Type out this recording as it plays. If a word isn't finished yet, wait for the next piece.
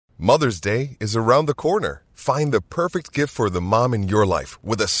Mother's Day is around the corner. Find the perfect gift for the mom in your life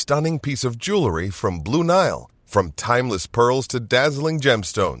with a stunning piece of jewelry from Blue Nile. From timeless pearls to dazzling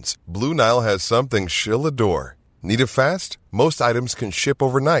gemstones, Blue Nile has something she'll adore. Need it fast? Most items can ship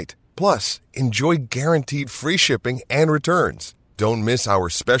overnight. Plus, enjoy guaranteed free shipping and returns. Don't miss our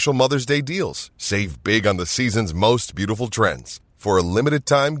special Mother's Day deals. Save big on the season's most beautiful trends. For a limited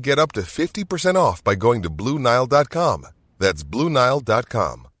time, get up to 50% off by going to BlueNile.com. That's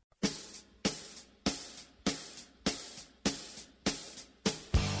BlueNile.com.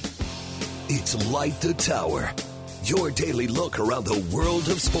 It's Light the Tower, your daily look around the world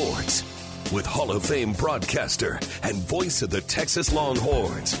of sports. With Hall of Fame broadcaster and voice of the Texas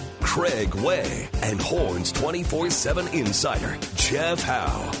Longhorns, Craig Way, and Horns 24/7 insider, Jeff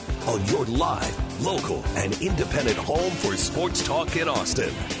Howe, on your live, local, and independent home for sports talk in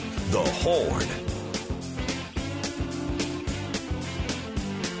Austin, The Horn.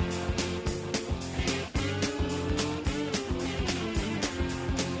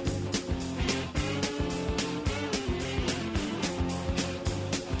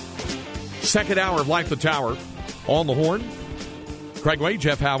 Second hour of Light the Tower on the Horn. Craig Way,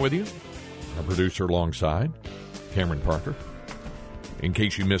 Jeff Howe with you. Our producer alongside, Cameron Parker. In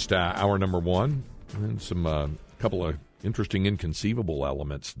case you missed hour number one, and some couple of interesting inconceivable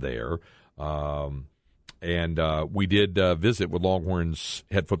elements there. We did visit with Longhorns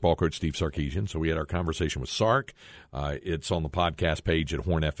head football coach Steve Sarkisian. So we had our conversation with Sark. It's on the podcast page at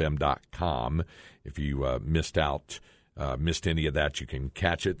hornfm.com. If you missed any of that, you can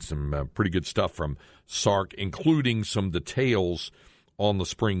catch it. Some pretty good stuff from Sark, including some details on the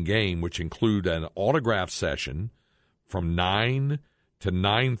spring game, which include an autograph session from 9 to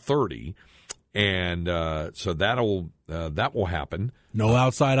 9:30, and so that will happen. No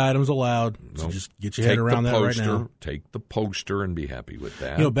outside items allowed. So just get your head around that right now. Take the poster and be happy with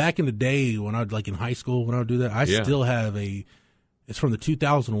that. You know, back in the day when I in high school when I would do that, I still have it's from the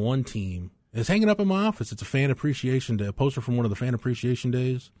 2001 team. It's hanging up in my office. It's a fan appreciation day, a poster from one of the fan appreciation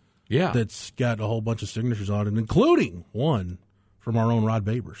days. Yeah. That's got a whole bunch of signatures on it, including one from our own Rod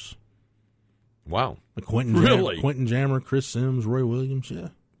Babers. Wow. Quentin Jammer, Chris Sims, Roy Williams, yeah.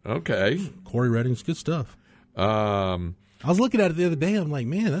 Okay. Corey Reddings, good stuff. I was looking at it the other day. I'm like,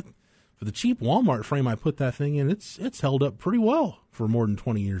 man, for the cheap Walmart frame I put that thing in, it's held up pretty well for more than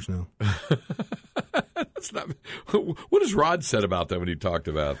 20 years now. What has Rod said about that when he talked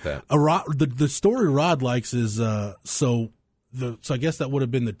about that? The story Rod likes is so I guess that would have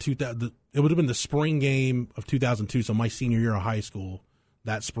been it would have been the spring game of 2002. So my senior year of high school,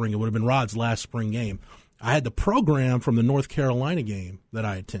 that spring, it would have been Rod's last spring game. I had the program from the North Carolina game that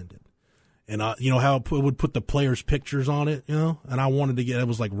I attended, and you know how it would put the players' pictures on it, you know, and I wanted to it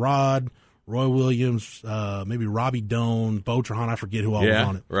was like Rod, Roy Williams, maybe Robbie Doan, Bo Trahan, I forget who all was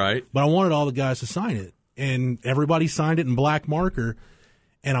on it. Right. But I wanted all the guys to sign it. And everybody signed it in black marker.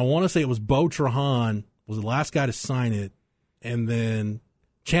 And I want to say it was Bo Trahan was the last guy to sign it. And then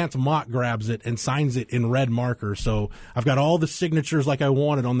Chance Mott grabs it and signs it in red marker. So I've got all the signatures like I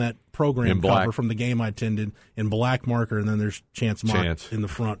wanted on that program cover from the game I attended in black marker. And then there's Chance Mott in the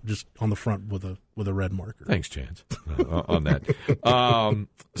front, just on the front with a red marker. Thanks, Chance, on that.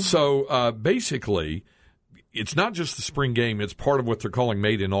 So basically, it's not just the spring game. It's part of what they're calling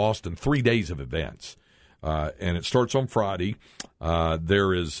Made in Austin, 3 days of events. And it starts on Friday.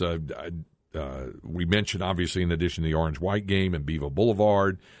 There is, we mentioned, obviously, in addition to the Orange-White game and Bevo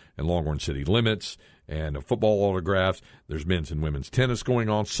Boulevard and Longhorn City Limits and football autographs, there's men's and women's tennis going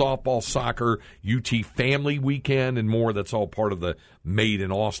on, softball, soccer, UT Family Weekend, and more. That's all part of the Made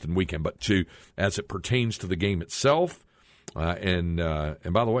in Austin weekend. But as it pertains to the game itself, and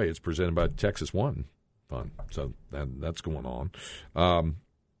by the way, it's presented by Texas One Fund, so that's going on.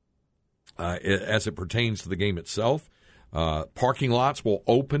 As it pertains to the game itself, parking lots will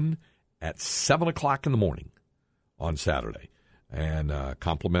open at 7 o'clock in the morning on Saturday, and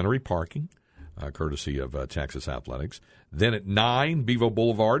complimentary parking, courtesy of Texas Athletics. Then at 9, Bevo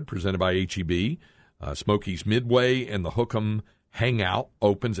Boulevard, presented by H-E-B, Smokies Midway and the Hook'em Hangout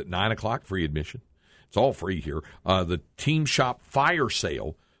opens at 9 o'clock, free admission. It's all free here. The Team Shop Fire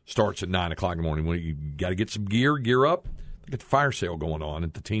Sale starts at 9 o'clock in the morning. When you got to get some gear up. Get the fire sale going on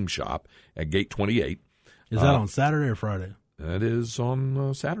at the Team Shop at Gate 28. Is that on Saturday or Friday? That is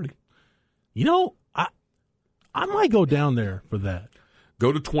on Saturday. You know, I might go down there for that.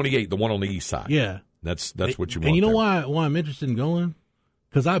 Go to 28, the one on the east side. Yeah. That's what you want. And you know why I'm interested in going?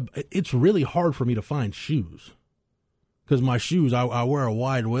 Because it's really hard for me to find shoes. Because my shoes, I wear a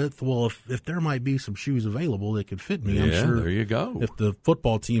wide width. Well, if there might be some shoes available that could fit me, I'm sure. There you go. If the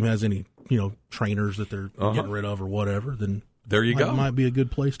football team has any, trainers that they're getting rid of or whatever, then There you go. Might be a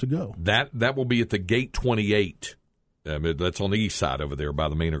good place to go. That will be at the Gate 28. That's on the east side over there by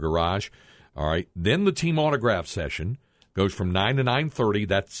the Manor Garage. All right. Then the team autograph session goes from 9 to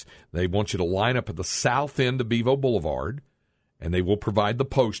 9:30. They want you to line up at the south end of Bevo Boulevard, and they will provide the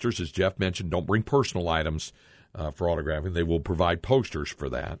posters. As Jeff mentioned, don't bring personal items for autographing. They will provide posters for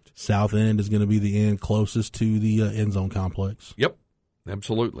that. South end is going to be the end closest to the end zone complex. Yep,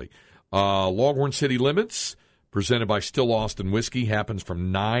 absolutely. Longhorn City Limits, presented by Still Austin Whiskey, happens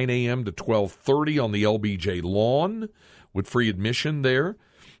from 9 a.m. to 12:30 on the LBJ lawn with free admission there.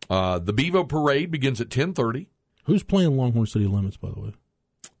 The Bevo Parade begins at 10:30. Who's playing Longhorn City Limits, by the way?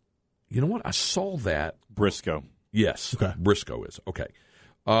 You know what? I saw that. Briscoe. Yes. Okay. Briscoe is. Okay.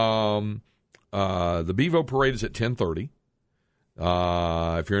 The Bevo Parade is at 10:30.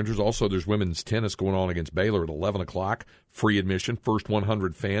 If you're interested, also there's women's tennis going on against Baylor at 11 o'clock. Free admission. First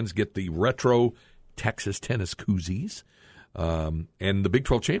 100 fans get the retro Texas tennis koozies. And the Big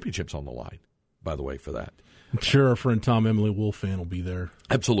 12 Championship's on the line, by the way, for that. I'm sure our friend Tom Emily Wolf fan will be there.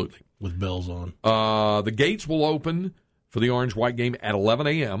 Absolutely. With bells on. The gates will open for the Orange-White game at 11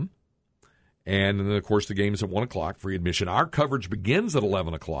 a.m., and then, of course, the game is at 1 o'clock, free admission. Our coverage begins at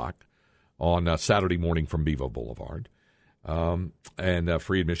 11 o'clock on Saturday morning from Bevo Boulevard, and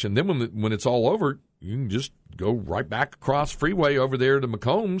free admission. Then when it's all over, you can just go right back across freeway over there to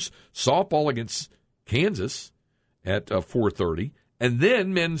McCombs, softball against Kansas at 4:30, and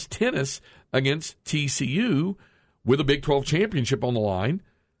then men's tennis against TCU with a Big 12 championship on the line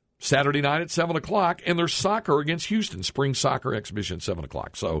Saturday night at 7 o'clock, and there's soccer against Houston, spring soccer exhibition at 7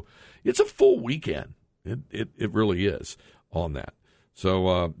 o'clock. So it's a full weekend. It really is on that.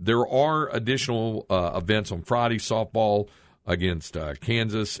 So there are additional events on Friday, softball against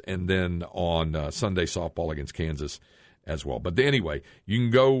Kansas, and then on Sunday, softball against Kansas as well. But anyway, you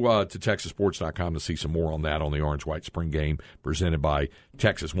can go to TexasSports.com to see some more on that on the Orange-White Spring Game presented by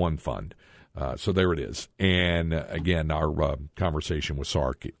Texas One Fund. So there it is. And again, our conversation with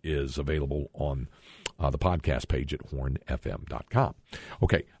Sark is available on the podcast page at hornfm.com.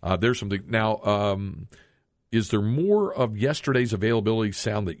 Okay, there's something. Now, is there more of yesterday's availability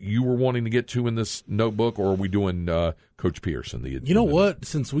sound that you were wanting to get to in this notebook, or are we doing Coach Pearson? You know what?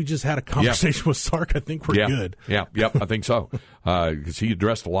 Since we just had a conversation with Sark, I think we're good. Yep, I think so. Because he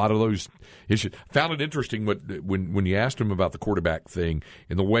addressed a lot of those issues. Found it interesting when you asked him about the quarterback thing,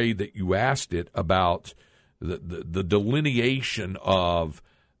 in the way that you asked it about the delineation of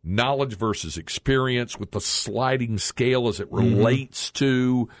knowledge versus experience with the sliding scale as it relates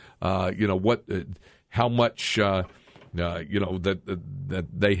to, how much that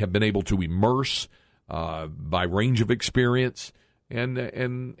they have been able to immerse by range of experience,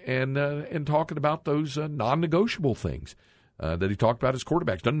 and talking about those non-negotiable things that he talked about as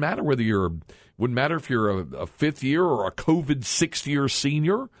quarterbacks. Doesn't matter wouldn't matter if you're a fifth year or a COVID sixth year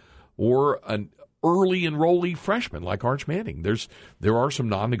senior or an early enrollee freshman like Arch Manning. There are some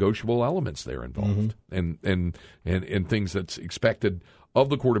non-negotiable elements there involved, and things that's expected of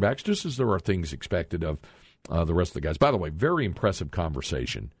the quarterbacks, just as there are things expected of the rest of the guys. By the way, very impressive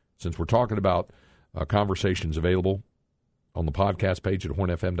conversation. Since we're talking about conversations available on the podcast page at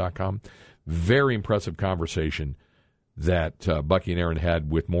hornfm.com, very impressive conversation that Bucky and Aaron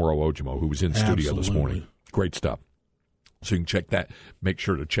had with Moro Ojimo, who was in studio this morning. Great stuff. So you can check that. Make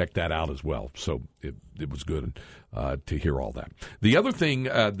sure to check that out as well. So it was good to hear all that. The other thing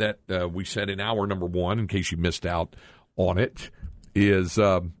that we said in hour number one, in case you missed out on it, is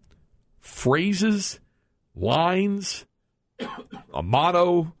phrases, lines, a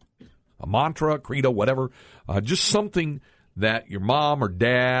motto, a mantra, credo, whatever, just something that your mom or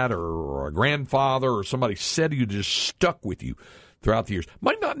dad or a grandfather or somebody said to you just stuck with you throughout the years.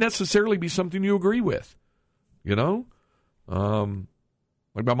 Might not necessarily be something you agree with, you know?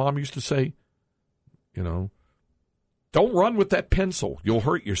 Like my mom used to say, don't run with that pencil. You'll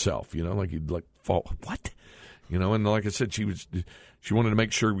hurt yourself, like you'd fall. What? And like I said, she wanted to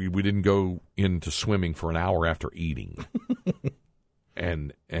make sure we didn't go into swimming for an hour after eating.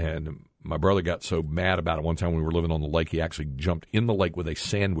 and my brother got so mad about it one time when we were living on the lake, he actually jumped in the lake with a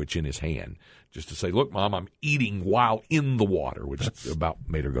sandwich in his hand just to say, look, Mom, I'm eating while in the water, which about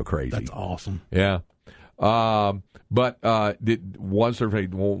made her go crazy. That's awesome. Yeah. But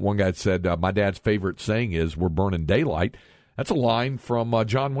one guy said, my dad's favorite saying is, we're burning daylight. That's a line from a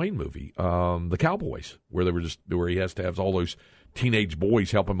John Wayne movie, The Cowboys, where he has to have all those teenage boys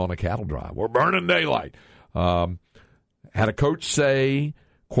help him on a cattle drive. We're burning daylight. Had a coach say,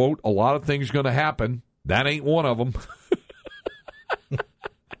 quote, a lot of things going to happen. That ain't one of them.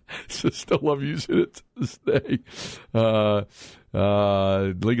 So still love using it to this day.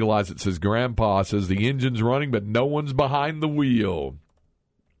 Legalize It says, Grandpa says the engine's running, but no one's behind the wheel.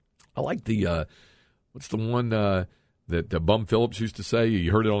 I like the, what's the one that Bum Phillips used to say?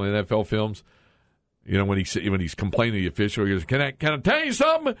 You heard it on NFL films. You know, when he's complaining to the official, he goes, can I tell you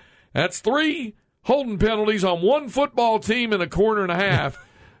something? That's 3 holding penalties on one football team in a quarter and a half.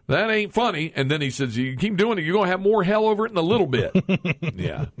 That ain't funny. And then he says, you keep doing it, you're going to have more hell over it in a little bit.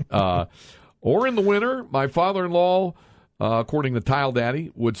 Yeah. Or in the winter, my father-in-law, according to Tile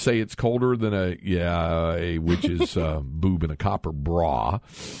Daddy, would say it's colder than a witch's boob in a copper bra.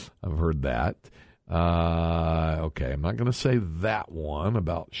 I've heard that. Okay, I'm not going to say that one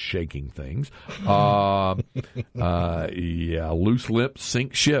about shaking things. Loose lips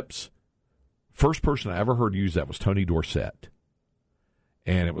sink ships. First person I ever heard use that was Tony Dorsett.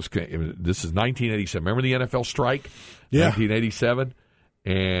 And this is 1987. Remember the NFL strike? Yeah. 1987.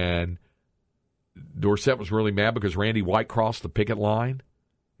 And Dorsett was really mad because Randy White crossed the picket line.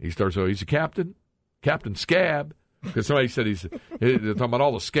 He's a captain, Captain Scab. Because somebody said they're talking about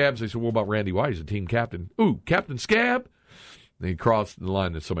all the scabs. They said, what about Randy White? He's a team captain. Ooh, Captain Scab? And he crossed the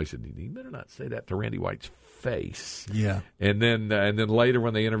line, and somebody said, you better not say that to Randy White's face. Yeah. And then later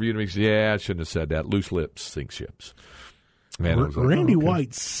when they interviewed him, he said, I shouldn't have said that. Loose lips sink ships. Man, Randy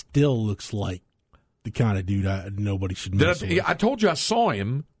White still looks like the kind of dude nobody should mess with. I told you I saw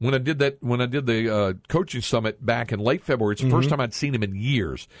him when I did the coaching summit back in late February. It's the first time I'd seen him in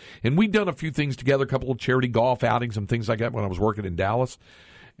years. And we'd done a few things together, a couple of charity golf outings and things like that when I was working in Dallas.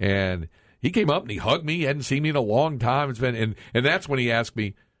 And he came up and he hugged me. He hadn't seen me in a long time. It's been and that's when he asked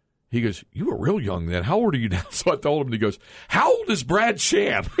me, he goes, you were real young then. How old are you now? So I told him, and he goes, how old is Brad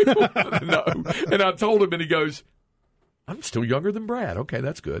Sham? No. And I told him, and he goes, I'm still younger than Brad. Okay,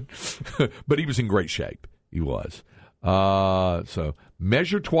 that's good. But he was in great shape. He was. So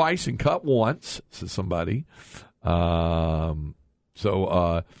measure twice and cut once, says somebody.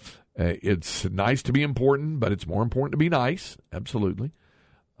 It's nice to be important, but it's more important to be nice. Absolutely.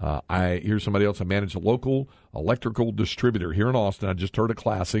 Here's somebody else. I manage a local electrical distributor here in Austin. I just heard a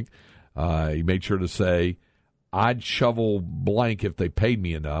classic. He made sure to say, I'd shovel blank if they paid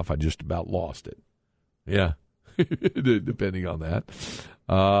me enough. I just about lost it. Yeah. Depending on that.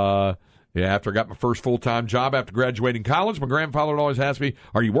 After I got my first full-time job after graduating college, my grandfather would always ask me,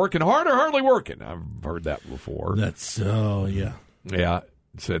 are you working hard or hardly working? I've heard that before. Yeah. Yeah,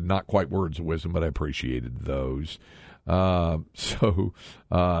 it said not quite words of wisdom, but I appreciated those. My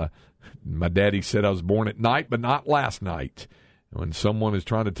daddy said I was born at night, but not last night. When someone is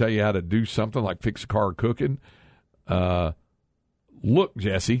trying to tell you how to do something like fix a car or cooking, look,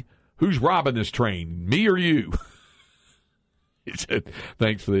 Jesse, who's robbing this train, me or you? He said,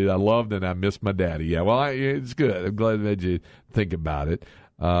 thanks for that. I loved and I missed my daddy. Yeah, well, it's good. I'm glad that you think about it.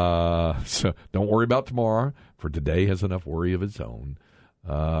 So don't worry about tomorrow, for today has enough worry of its own.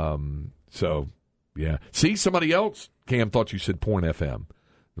 Yeah. See, somebody else, Cam, thought you said Point FM.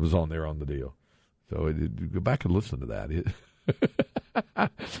 It was on there on the deal. So go back and listen to that.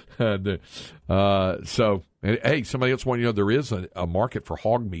 Hey, somebody else wanted to know there is a market for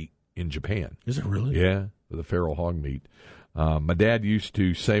hog meat in Japan. Is it really? Yeah, for the feral hog meat. My dad used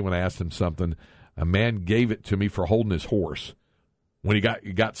to say when I asked him something, a man gave it to me for holding his horse. When he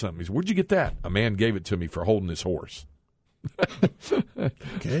got something, he said, where'd you get that? A man gave it to me for holding his horse.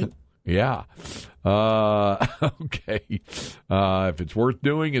 Okay. Yeah. Okay. If it's worth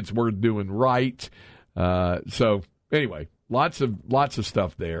doing, it's worth doing right. So anyway, lots of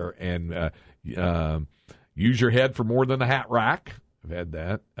stuff there, and use your head for more than a hat rack. I've had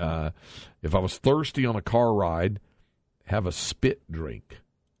that. If I was thirsty on a car ride, have a spit drink.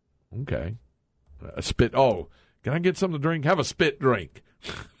 Okay. A spit. Oh, can I get something to drink? Have a spit drink.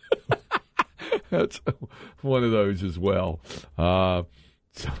 That's one of those as well.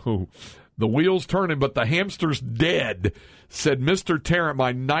 So the wheel's turning, but the hamster's dead, said Mr. Tarrant,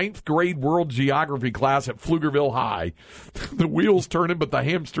 my 9th grade world geography class at Pflugerville High. The wheel's turning, but the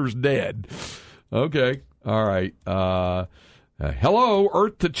hamster's dead. Okay. All right. Hello,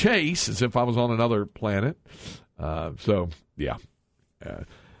 Earth to chase, as if I was on another planet. Yeah.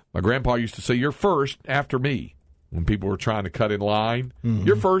 My grandpa used to say, you're first after me. When people were trying to cut in line,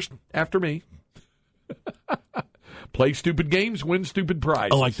 You're first after me. Play stupid games, win stupid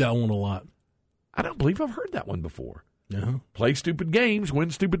prizes. I like that one a lot. I don't believe I've heard that one before. Yeah. Play stupid games, win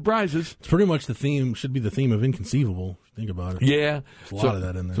stupid prizes. It's pretty much should be the theme of Inconceivable, if you think about it. Yeah. There's a lot of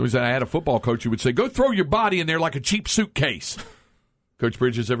that in there. So he said, I had a football coach who would say, go throw your body in there like a cheap suitcase. Coach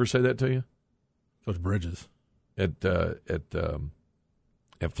Bridges ever say that to you? Coach Bridges. At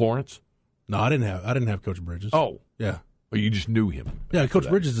Florence? No, I didn't have Coach Bridges. Oh. Yeah. Or you just knew him? Yeah, Coach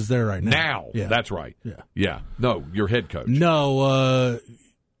Bridges is there right now. Yeah. That's right. Yeah. Yeah. No, your head coach. No,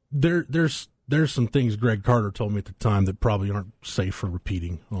 there's some things Greg Carter told me at the time that probably aren't safe for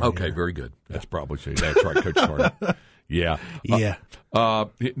repeating. Okay, very good. That's probably safe. That's right, Coach Carter. Yeah. Yeah.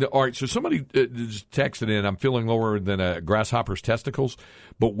 All right, so somebody just texted in, I'm feeling lower than a grasshopper's testicles.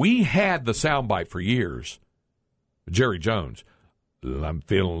 But we had the soundbite for years. Jerry Jones, I'm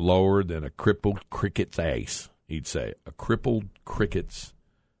feeling lower than a crippled cricket's ace, he'd say. A crippled cricket's,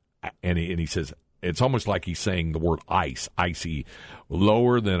 and he says, it's almost like he's saying the word ice, icy,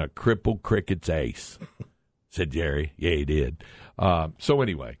 lower than a crippled cricket's ace, said Jerry. Yeah, he did. So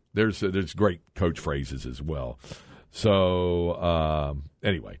anyway, there's great coach phrases as well. So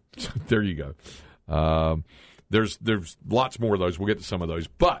anyway, there you go. There's lots more of those. We'll get to some of those,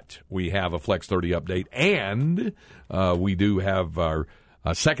 but we have a Flex 30 update, and we do have our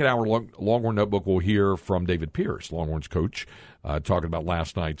second hour Longhorn Notebook. We'll hear from David Pierce, Longhorns coach, talking about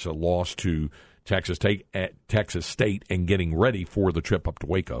last night's loss to Texas State and getting ready for the trip up to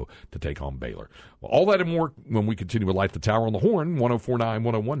Waco to take on Baylor. Well, all that and more when we continue with Light the Tower on the Horn, 104.9,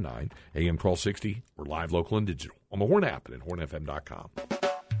 101.9, AM 1260. We're live, local, and digital on the Horn app and at hornfm.com.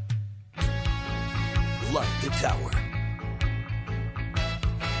 Light the Tower.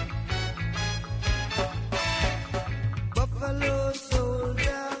 Buffalo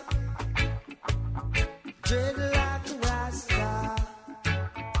soldier, dread like a rasta.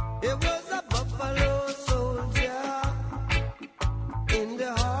 It was a buffalo soldier in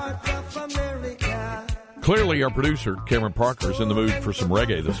the heart of America. Clearly, our producer, Cameron Parker, is in the mood for some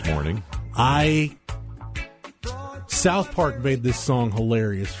reggae this morning. South Park made this song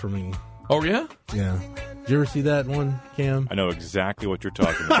hilarious for me. Oh, yeah? Yeah. Did you ever see that one, Cam? I know exactly what you're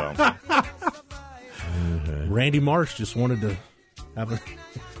talking about. Randy Marsh just wanted to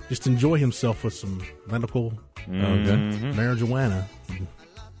just enjoy himself with some medical marijuana.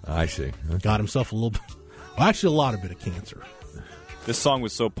 I see. Okay. Got himself a little bit, well, actually a lot of cancer. This song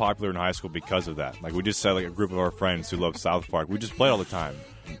was so popular in high school because of that. Like, we just said, like, a group of our friends who love South Park. We just play all the time.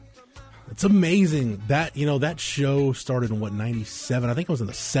 It's amazing that, that show started in, 97? I think I was in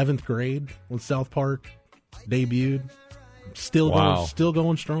the 7th grade when South Park debuted. Still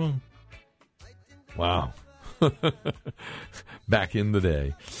going strong. Wow. Back in the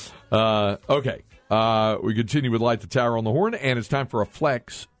day. Okay. We continue with Light the Tower on the Horn, and it's time for a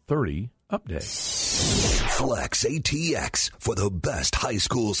Flex 30 update. Flex ATX for the best high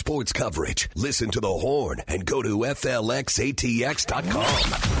school sports coverage. Listen to the Horn and go to FLXATX.com.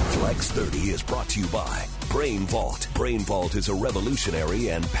 Flex 30 is brought to you by Brain Vault. Brain Vault is a revolutionary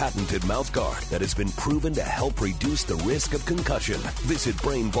and patented mouthguard that has been proven to help reduce the risk of concussion. Visit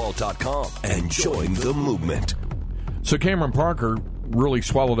BrainVault.com and join the movement. So Cameron Parker really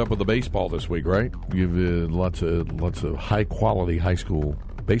swallowed up with the baseball this week, right? You've lots of high-quality high school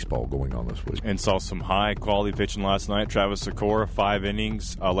baseball going on this week. And saw some high-quality pitching last night. Travis Sikora, 5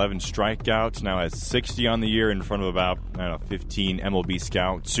 innings, 11 strikeouts, now has 60 on the year in front of about, 15 MLB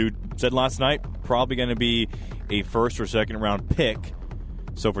scouts. Who said last night, probably going to be a first or second round pick.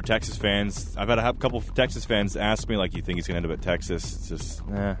 So for Texas fans, I've had a couple of Texas fans ask me, like, you think he's going to end up at Texas? It's just,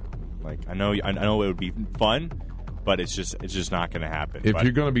 like, I know it would be fun, but it's just not going to happen. If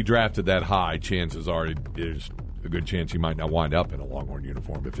you're going to be drafted that high, chances are there's a good chance he might not wind up in a Longhorn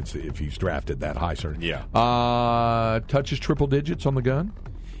uniform if he's drafted that high, sir. Yeah. Touches triple digits on the gun?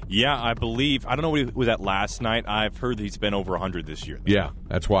 Yeah, I believe. I don't know what he was at last night. I've heard that he's been over 100 this year. Yeah,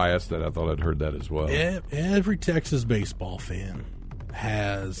 that's why I asked that. I thought I'd heard that as well. Every Texas baseball fan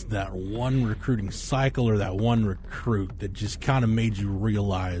has that one recruiting cycle or that one recruit that just kind of made you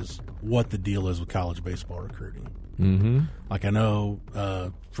realize what the deal is with college baseball recruiting. Mm-hmm. Like, I know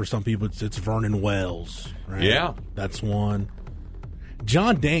for some people it's Vernon Wells, right? Yeah. That's one.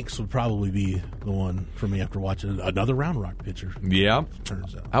 John Danks would probably be the one for me after watching another Round Rock pitcher. Yeah.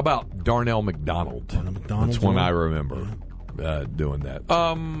 Turns out. How about Darnell McDonald? That's one I remember doing that.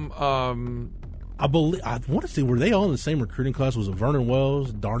 I want to see, were they all in the same recruiting class? Was it Vernon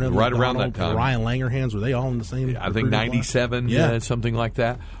Wells, Darnell right McDonald, around that time? Ryan Langerhans, were they all in the same? I think 97, something like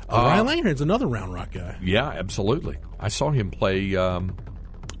that. Ryan Langerhan's another Round Rock guy. Yeah, absolutely. I saw him play.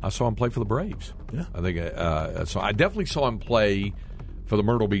 I saw him play for the Braves. Yeah, I think so. I definitely saw him play for the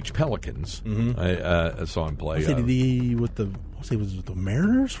Myrtle Beach Pelicans. Mm-hmm. I saw him play. He was with the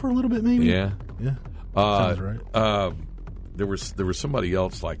Mariners for a little bit, maybe. Yeah. Sounds right. There was somebody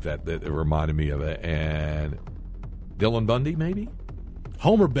else like that reminded me of it, and Dylan Bundy, maybe.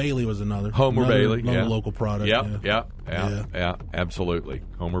 Homer Bailey was another. Bailey, another local product. Yeah, absolutely.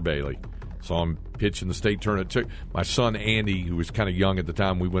 Homer Bailey. Saw him pitch in the state tournament. My son Andy, who was kind of young at the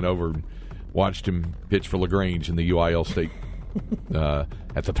time, we went over and watched him pitch for LaGrange in the UIL state,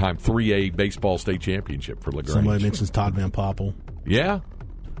 at the time, 3A baseball state championship for LaGrange. Somebody mentions Todd Van Poppel. Yeah,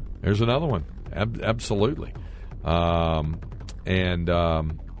 there's another one. Absolutely.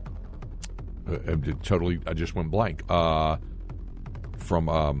 Totally, I just went blank.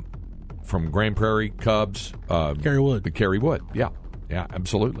 From Grand Prairie Cubs, Kerry Wood. The Kerry Wood. Yeah,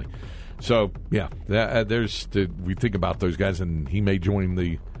 absolutely. So yeah, we think about those guys, and he may join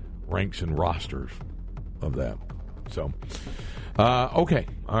the ranks and rosters of that. So, okay,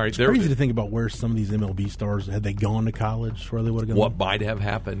 all right. It's crazy to think about where some of these MLB stars, had they gone to college, where they would have gone. What might have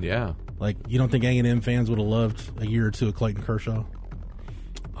happened? Yeah. Like, you don't think A&M fans would have loved a year or two of Clayton Kershaw?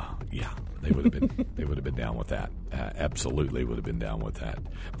 Yeah, they would have been. They would have been down with that. Absolutely, would have been down with that.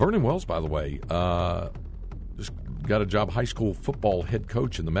 Vernon Wells, by the way, just got a job, high school football head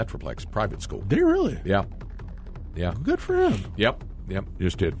coach in the Metroplex private school. Did he really? Yeah. Good for him. Yep,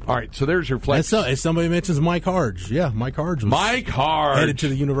 just did. All right, so there's your flex. As somebody mentions Mike Harge. Yeah, Mike Harge was headed to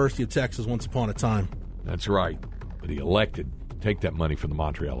the University of Texas once upon a time. That's right, but he elected to take that money from the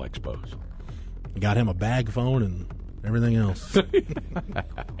Montreal Expos. Got him a bag phone and everything else.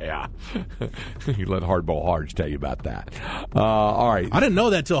 Yeah. You let Hardball Harge tell you about that. All right. I didn't know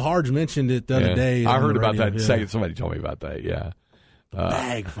that till Harge mentioned it the other day. I heard about that. Yeah. Somebody told me about that, yeah.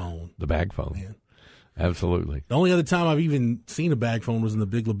 Bag phone. The bag phone. Man. Absolutely. The only other time I've even seen a bag phone was in The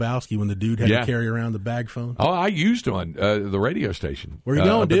Big Lebowski when the dude had to carry around the bag phone. Oh, I used one, the radio station. Where you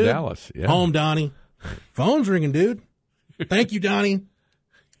going, dude? In Dallas. Yeah. Home, Donnie. Phone's ringing, dude. Thank you, Donnie.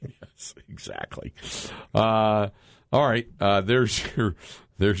 Yes, exactly. All right. There's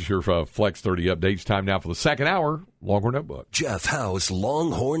your Flex 30 updates. Time now for the second hour, Longhorn Notebook. Jeff Howe's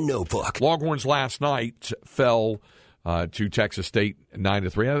Longhorn Notebook. Longhorns last night fell to Texas State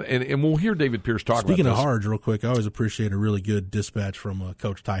 9-3, and we'll hear David Pierce talk about this. Speaking of Harge, real quick, I always appreciate a really good dispatch from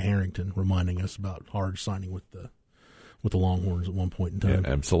Coach Ty Harrington reminding us about Harge signing with the Longhorns at one point in time.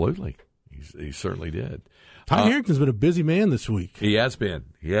 Yeah, absolutely. He certainly did. Ty Harrington's been a busy man this week. He has been.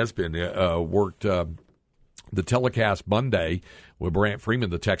 Worked the telecast Monday with Brant Freeman,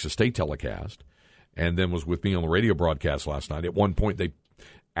 the Texas State telecast, and then was with me on the radio broadcast last night. At one point, they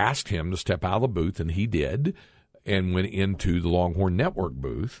asked him to step out of the booth, and he did, and went into the Longhorn Network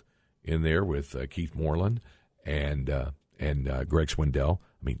booth in there with Keith Moreland and Greg Swindell.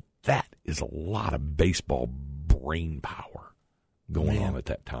 I mean, that is a lot of baseball brain power going on at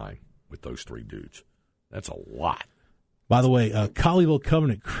that time with those three dudes. That's a lot. By the way, Colleyville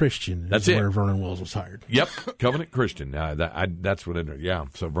Covenant Christian is where Vernon Wells was hired. Yep, Covenant Christian. That's what it is. Yeah,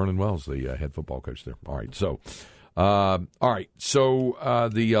 so Vernon Wells, the head football coach there. All right, so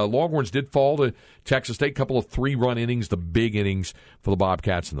the Longhorns did fall to Texas State. Couple of 3-run innings, the big innings for the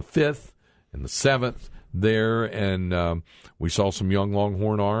Bobcats in the 5th and the 7th there, and we saw some young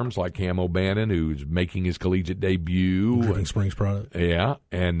Longhorn arms like Cam O'Bannon, who's making his collegiate debut. Dripping Springs product. Yeah,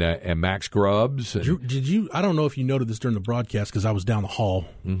 and Max Grubbs. Did you? I don't know if you noted this during the broadcast because I was down the hall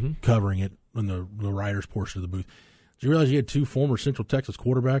covering it in the writers' portion of the booth. Did you realize you had 2 former Central Texas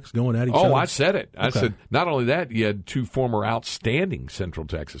quarterbacks going at each other? Oh, I said it. I said not only that, you had 2 former outstanding Central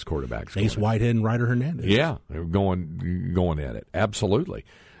Texas quarterbacks. Ace Whitehead and Ryder Hernandez. Yeah, they were going at it. Absolutely.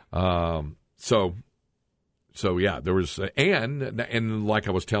 So yeah, there was, and like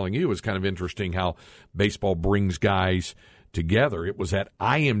I was telling you, it was kind of interesting how baseball brings guys together. It was at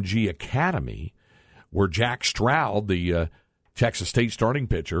IMG Academy where Jack Stroud, the Texas State starting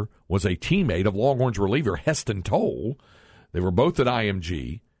pitcher, was a teammate of Longhorns reliever Heston Toll. They were both at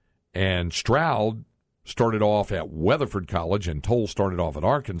IMG, and Stroud started off at Weatherford College, and Toll started off at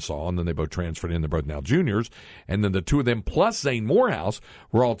Arkansas, and then they both transferred in. They're both now juniors. And then the 2 of them, plus Zane Morehouse,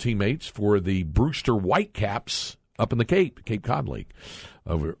 were all teammates for the Brewster Whitecaps up in the Cape Cod League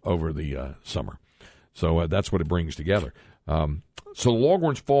over the summer. So that's what it brings together. So the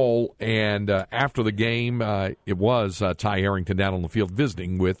Longhorns fall, and after the game, it was Ty Harrington down on the field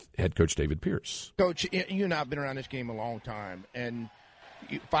visiting with head coach David Pierce. Coach, you and I have been around this game a long time, and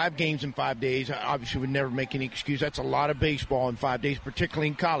 5 games in 5 days, I obviously would never make any excuse. That's a lot of baseball in 5 days, particularly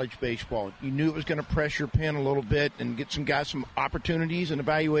in college baseball. You knew it was going to press your pen a little bit and get some guys some opportunities and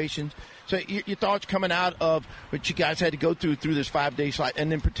evaluations. So your thoughts coming out of what you guys had to go through this 5-day slide,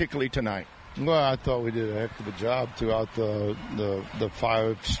 and then particularly tonight? Well, I thought we did a heck of a job throughout the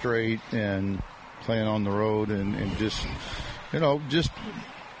 5 straight and playing on the road and just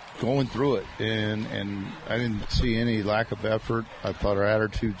going through it, and I didn't see any lack of effort. I thought our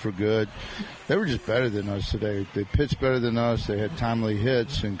attitudes were good. They were just better than us today. They pitched better than us. They had timely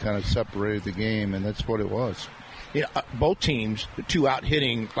hits and kind of separated the game, and that's what it was. both teams, the two out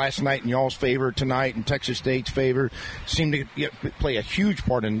hitting last night in y'all's favor, tonight in Texas State's favor, seemed to play a huge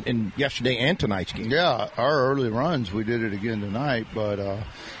part in yesterday and tonight's game. Yeah, our early runs, we did it again tonight, but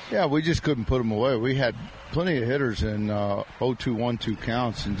we just couldn't put them away. We had plenty of hitters in 0-2, 1-2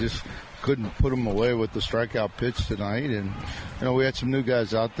 counts and just couldn't put them away with the strikeout pitch tonight. And, we had some new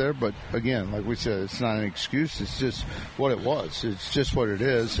guys out there, but again, like we said, it's not an excuse. It's just what it was. It's just what it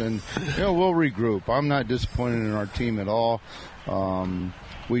is. And, we'll regroup. I'm not disappointed in our team at all.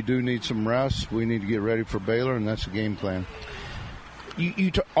 We do need some rest. We need to get ready for Baylor, and that's the game plan.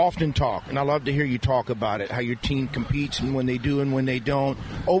 You often talk, and I love to hear you talk about it, how your team competes and when they do and when they don't.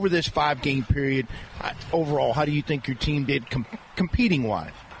 Over this 5-game period, overall, how do you think your team did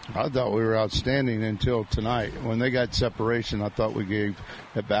competing-wise? I thought we were outstanding until tonight. When they got separation, I thought we gave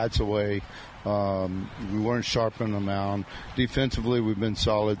at-bats away. We weren't sharp on the mound. Defensively, we've been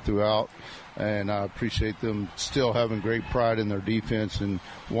solid throughout, and I appreciate them still having great pride in their defense and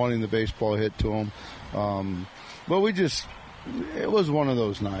wanting the baseball hit to them. But it was one of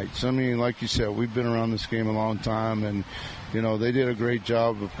those nights. I mean, like you said, we've been around this game a long time, and, they did a great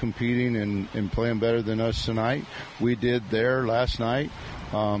job of competing and playing better than us tonight. We did there last night.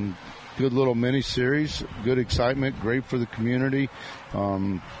 Good little mini-series, good excitement, great for the community.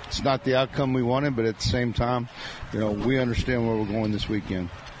 It's not the outcome we wanted, but at the same time, we understand where we're going this weekend.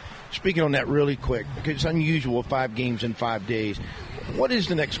 Speaking on that really quick, because it's unusual, 5 games in 5 days. What is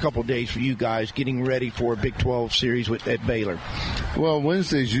the next couple of days for you guys getting ready for a Big 12 series at Baylor? Well,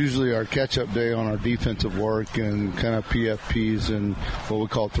 Wednesday's usually our catch-up day on our defensive work and kind of PFPs and what we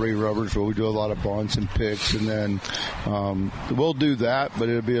call 3 rubbers, where we do a lot of bunts and picks. And then we'll do that, but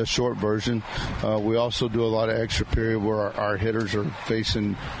it'll be a short version. We also do a lot of extra period where our hitters are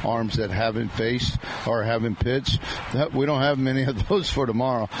facing arms that haven't faced or haven't pitched. We don't have many of those for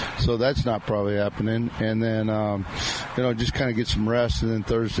tomorrow, so that's not probably happening. And then, just kind of get some rest, and then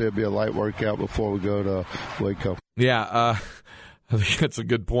Thursday will be a light workout before we go to Waco. Yeah, I think that's a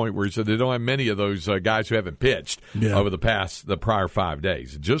good point where he said they don't have many of those guys who haven't pitched over the prior 5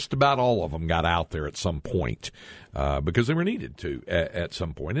 days. Just about all of them got out there at some point because they were needed to at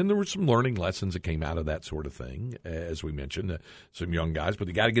some point. And there were some learning lessons that came out of that sort of thing, as we mentioned, some young guys. But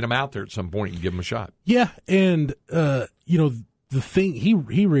you got to get them out there at some point and give them a shot. Yeah, and, the thing he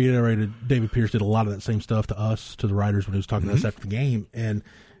reiterated, David Pierce did a lot of that same stuff to us, to the writers, when he was talking to us after the game, and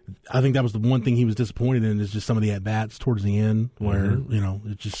I think that was the one thing he was disappointed in, is just some of the at bats towards the end, where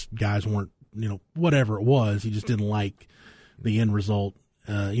it just guys weren't, whatever it was, he just didn't like the end result.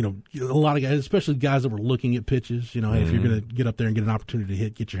 A lot of guys, especially guys that were looking at pitches, hey, if you're going to get up there and get an opportunity to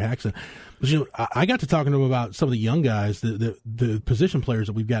hit, get your hacks in. But I got to talking to him about some of the young guys, the position players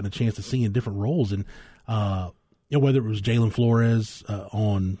that we've gotten a chance to see in different roles, and whether it was Jalen Flores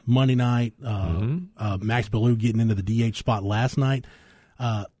on Monday night, Max Ballou getting into the DH spot last night.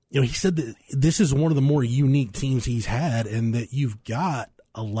 He said that this is one of the more unique teams he's had, and that you've got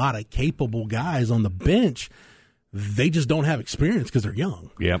a lot of capable guys on the bench. They just don't have experience because they're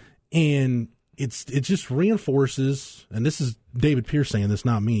young. Yep. And it just reinforces, and this is David Pierce saying this,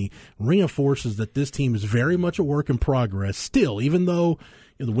 not me, reinforces that this team is very much a work in progress still, even though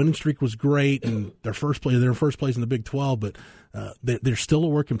the winning streak was great and they're in first place in the Big 12, but they're still a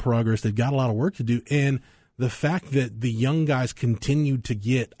work in progress. They've got a lot of work to do. And the fact that the young guys continue to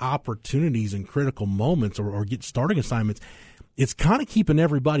get opportunities in critical moments or get starting assignments, it's kind of keeping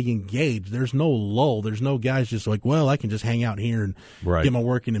everybody engaged. There's no lull. There's no guys just like, well, I can just hang out here and get my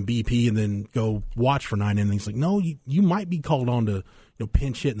work in BP and then go watch for 9 innings. Like, no, you might be called on to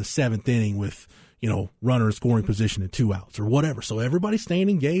pinch hit in the 7th inning with runner in scoring position at 2 outs or whatever. So everybody's staying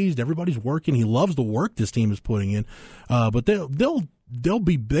engaged. Everybody's working. He loves the work this team is putting in. But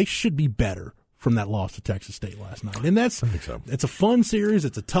they should be better from that loss to Texas State last night. And it's a fun series.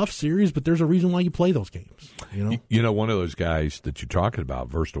 It's a tough series, but there's a reason why you play those games. One of those guys that you're talking about,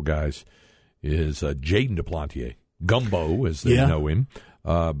 versatile guys, is Jaden Duplantier. Gumbo, as they know him,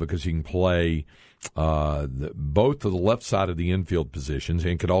 because he can play both of the left side of the infield positions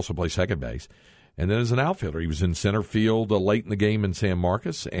and could also play second base. And then as an outfielder, he was in center field late in the game in San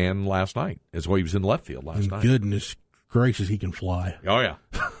Marcos and last night as well. He was in left field last night. Goodness gracious, he can fly. Oh, yeah.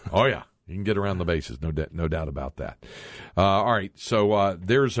 Oh, yeah. You can get around the bases, no doubt about that. All right, so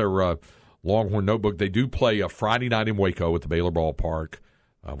there's our Longhorn Notebook. They do play a Friday night in Waco at the Baylor Ballpark.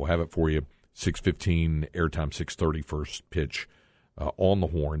 We'll have it for you, 6:15 airtime, 6:30 first pitch on the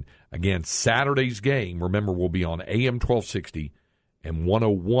Horn. Again, Saturday's game, remember, will be on AM 1260 and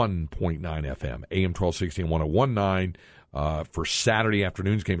 101.9 FM. AM 1260 and 101.9 for Saturday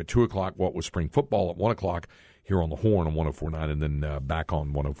afternoon's game at 2 o'clock. What was spring football at 1 o'clock here on the Horn on 104.9, and then back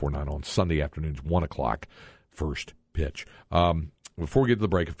on 104.9 on Sunday afternoons, 1 o'clock first pitch. Before we get to the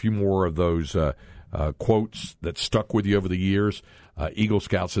break, a few more of those quotes that stuck with you over the years. Eagle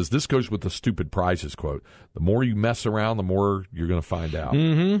Scout says, this goes with the stupid prizes quote. The more you mess around, the more you're going to find out.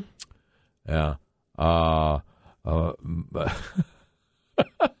 Mm-hmm. Yeah.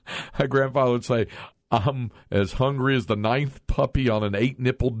 My grandfather would say, I'm as hungry as the 9th puppy on an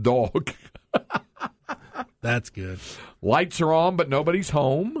 8-nippled dog. That's good. Lights are on, but nobody's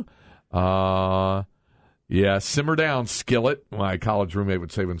home. Yeah, simmer down, skillet. My college roommate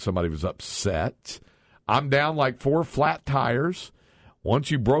would say when somebody was upset. I'm down like 4 flat tires.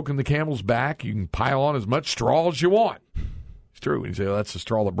 Once you've broken the camel's back, you can pile on as much straw as you want. It's true. You say, well, that's the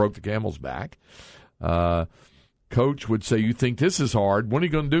straw that broke the camel's back. Coach would say, you think this is hard. What are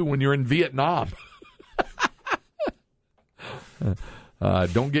you going to do when you're in Vietnam?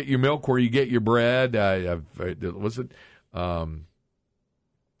 Don't get your milk where you get your bread. Was it Bill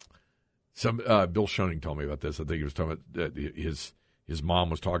Schoening told me about this. I think he was talking about his mom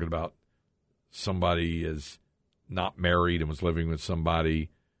was talking about somebody is not married and was living with somebody,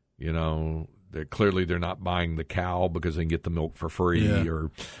 clearly they're not buying the cow because they can get the milk for free or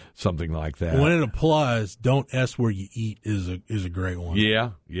something like that. When it applies, don't ask where you eat is a great one. Yeah.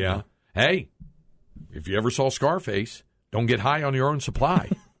 Hey, if you ever saw Scarface, don't get high on your own supply.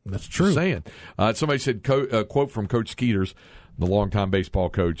 That's true. Just saying. Somebody said, quote from Coach Skeeters, the longtime baseball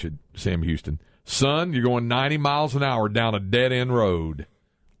coach at Sam Houston, son, you're going 90 miles an hour down a dead-end road.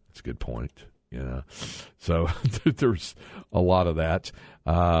 That's a good point. So there's a lot of that.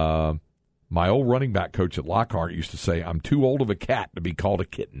 My old running back coach at Lockhart used to say, I'm too old of a cat to be called a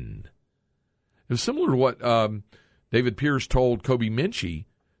kitten. It was similar to what David Pierce told Kobe Minchie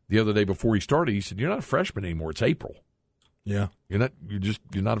the other day before he started. He said, you're not a freshman anymore. It's April. Yeah. You're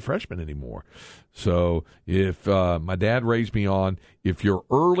not a freshman anymore. So if my dad raised me on, if you're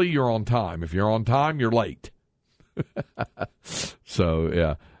early, you're on time. If you're on time, you're late. So,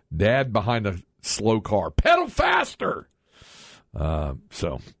 yeah. Dad behind a slow car. Pedal faster!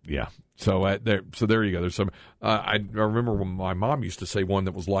 So, yeah. So there you go. There's some. I remember when my mom used to say one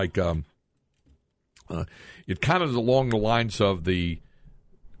that was like, it kind of is along the lines of the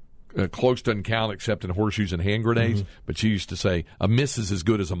close doesn't count except in horseshoes and hand grenades. Mm-hmm. But she used to say, a miss is as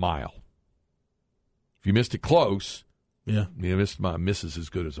good as a mile. If you missed it close, you missed my miss is as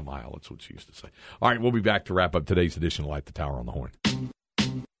good as a mile. That's what she used to say. All right, we'll be back to wrap up today's edition of Light the Tower on the Horn.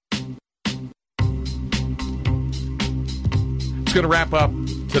 It's going to wrap up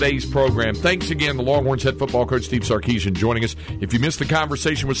today's program. Thanks again to Longhorns head football coach Steve Sarkisian joining us. If you missed the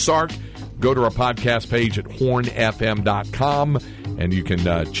conversation with Sark, go to our podcast page at hornfm.com, and you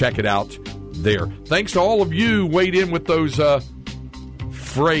can check it out there. Thanks to all of you weighed in with those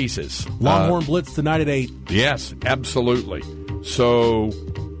phrases. Longhorn Blitz tonight at 8. Yes, absolutely. So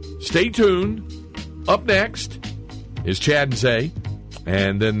stay tuned. Up next is Chad and Zay,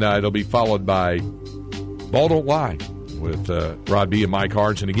 and then it'll be followed by Ball Don't Lie with Rod B. and Mike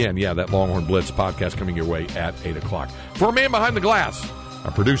Hards. And again, that Longhorn Blitz podcast coming your way at 8 o'clock. For a man behind the glass, our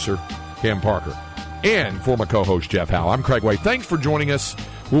producer, Cam Parker, and for my co-host, Jeff Howe, I'm Craig Way. Thanks for joining us.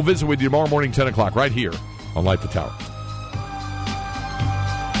 We'll visit with you tomorrow morning, 10 o'clock, right here on Light the Tower.